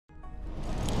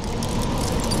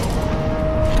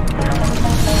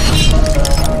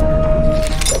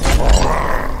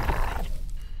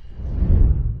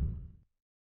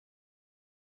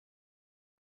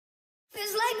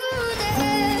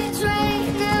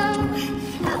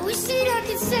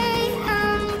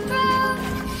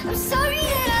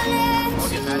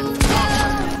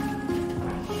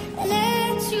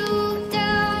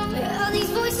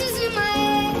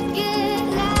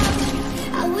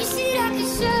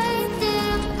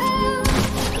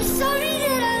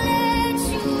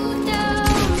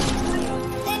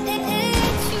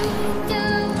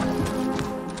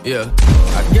Yeah,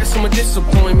 I guess I'm a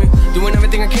disappointment. Doing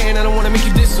everything I can, I don't wanna make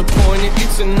you disappointed.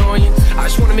 It's annoying.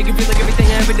 I just wanna make it feel like everything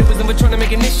I ever did was never trying to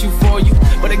make an issue for you.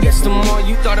 But I guess the more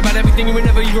you thought about everything, you were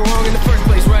never even wrong in the first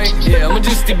place, right? Yeah, I'ma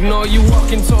just ignore you,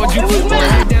 walking towards you. Put my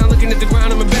head down, looking at the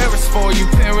ground, I'm embarrassed for you.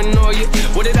 Paranoia,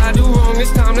 what did I do wrong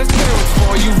this time? That's parents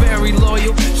for you. Very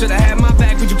loyal, should I have my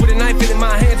back? Would you put a knife in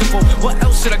my hands for? What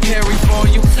else should I carry for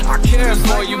you? I care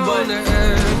for you, but on the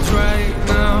edge right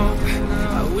now.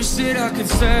 I wish that I could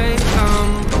say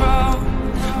I'm proud.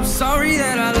 I'm sorry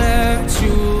that I let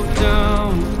you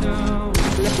down.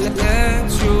 Let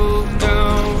you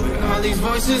down. All these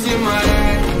voices in my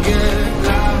head get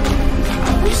loud.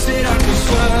 I wish that I could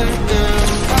shut them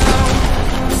out.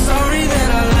 I'm sorry that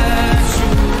I let you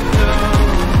down.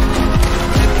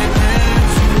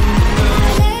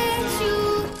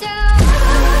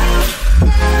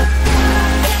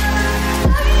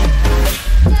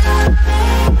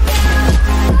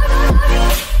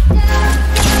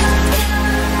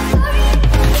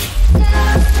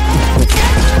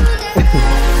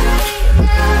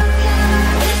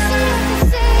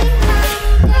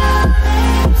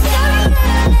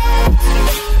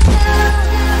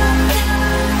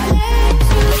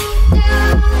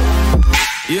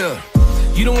 Yeah,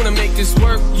 you don't wanna make this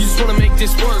work, you just wanna make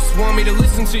this worse. Want me to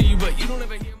listen to you, but you don't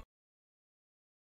ever hear me.